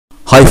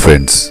Hi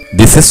friends,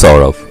 this is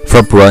Sourav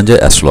from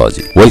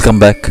Puranjay.Astrology. Welcome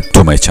back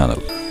to my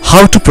channel.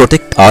 How to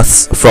protect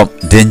us from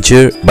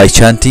danger by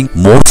chanting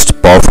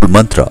most powerful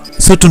mantra.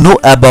 So to know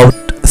about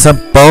some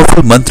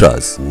powerful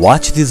mantras,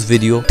 watch this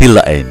video till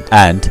the end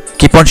and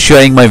keep on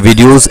sharing my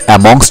videos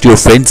amongst your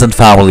friends and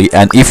family.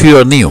 And if you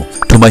are new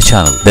to my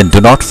channel, then do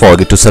not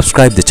forget to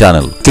subscribe the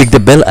channel, click the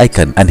bell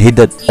icon and hit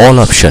that all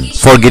option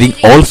for getting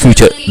all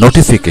future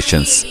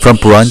notifications from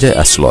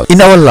Puranjay.Astrology. In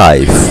our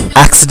life,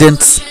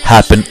 accidents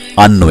happen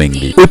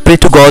unknowingly. We pray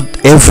to God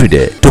every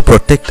day to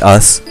protect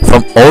us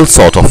from all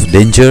sort of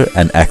danger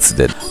and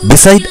accident.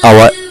 Beside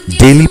our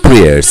daily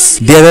prayers,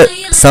 there are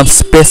some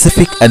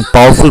specific and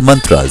powerful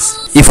mantras.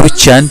 If we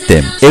chant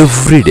them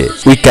every day,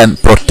 we can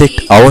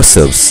protect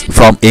ourselves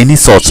from any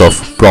sorts of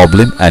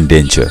problem and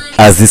danger,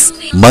 as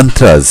these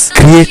mantras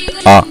create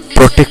a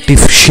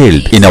protective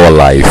shield in our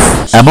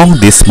life. Among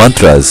these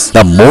mantras,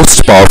 the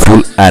most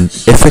powerful and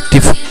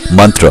effective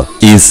mantra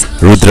is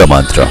Rudra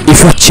mantra.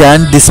 If you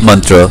chant this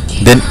mantra,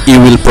 then you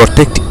will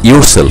protect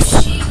yourself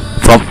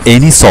from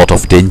any sort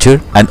of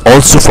danger and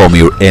also from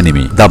your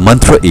enemy. The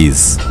mantra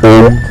is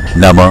Om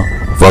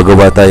Namah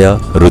Bhagavataya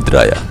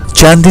Rudraya.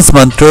 Chant this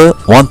mantra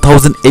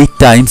 1008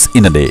 times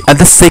in a day. And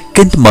the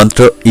second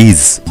mantra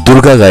is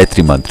Durga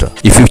Gayatri mantra.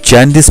 If you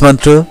chant this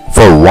mantra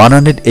for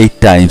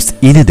 108 times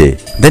in a day,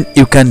 then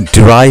you can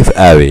drive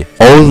away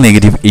all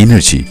negative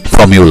energy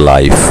from your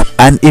life,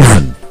 and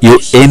even your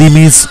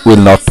enemies will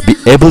not be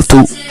able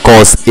to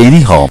cause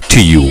any harm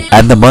to you.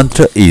 And the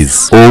mantra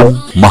is Om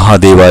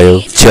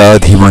Mahadevaya Cha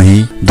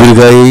Dhimahi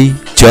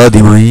Durgaye Cha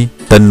Dhimahi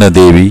Tanna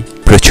Devi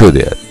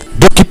Prachodayat.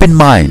 Do keep in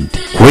mind,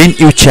 when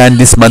you chant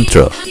this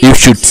mantra, you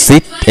should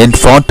sit in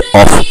front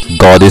of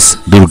Goddess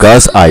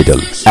Durga's idol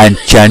and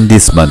chant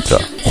this mantra.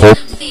 Hope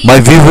my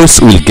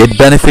viewers will get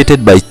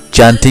benefited by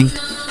chanting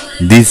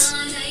these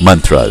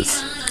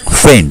mantras.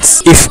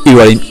 Friends, if you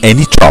are in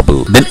any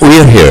trouble, then we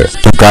are here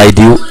to guide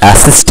you,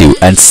 assist you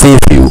and save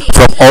you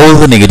from all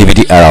the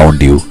negativity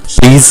around you.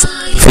 Please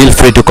feel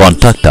free to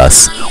contact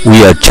us.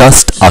 We are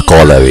just a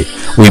call away.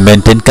 We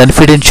maintain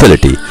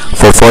confidentiality.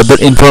 For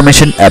further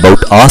information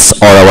about us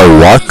or our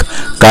work,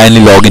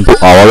 kindly log into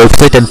our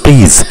website and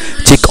please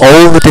check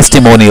all the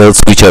testimonials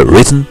which are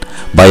written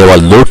by our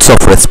loads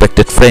of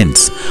respected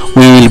friends.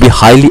 We will be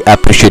highly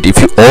appreciate if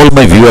you all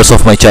my viewers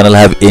of my channel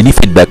have any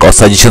feedback or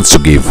suggestions to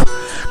give.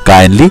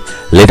 Kindly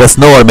let us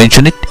know or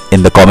mention it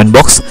in the comment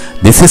box.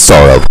 This is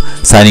Sourav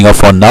signing off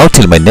for now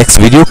till my next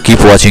video.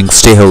 Keep watching,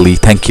 stay healthy.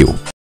 Thank you.